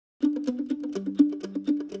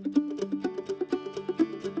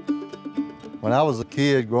When I was a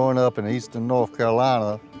kid growing up in eastern North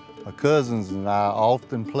Carolina, my cousins and I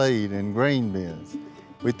often played in grain bins.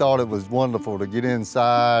 We thought it was wonderful to get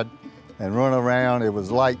inside and run around. It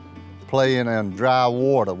was like playing in dry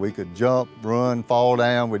water. We could jump, run, fall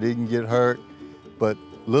down, we didn't get hurt, but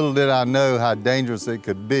little did I know how dangerous it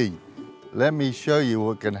could be. Let me show you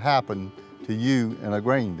what can happen to you in a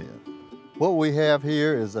grain bin. What we have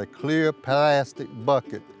here is a clear plastic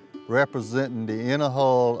bucket representing the inner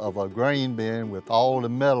hull of a grain bin with all the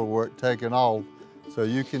metal work taken off so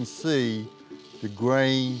you can see the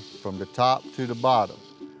grain from the top to the bottom.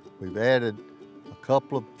 We've added a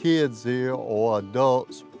couple of kids here or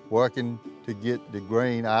adults working to get the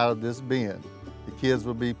grain out of this bin. The kids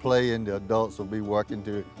will be playing, the adults will be working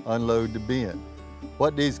to unload the bin.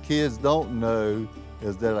 What these kids don't know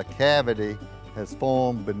is that a cavity has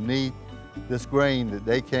formed beneath this grain that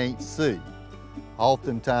they can't see,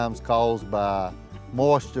 oftentimes caused by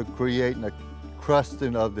moisture creating a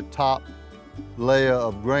crusting of the top layer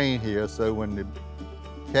of grain here. So when the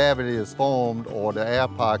cavity is formed or the air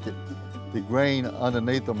pocket, the grain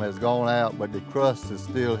underneath them has gone out, but the crust is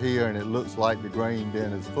still here and it looks like the grain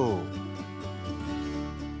bin is full.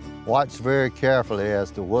 Watch very carefully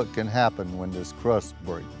as to what can happen when this crust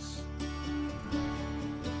breaks.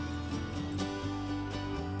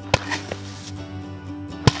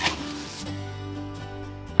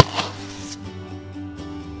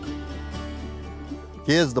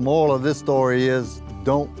 Kids, the moral of this story is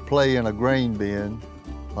don't play in a grain bin.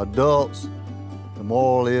 Adults, the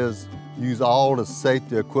moral is use all the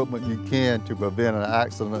safety equipment you can to prevent an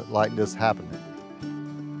accident like this happening.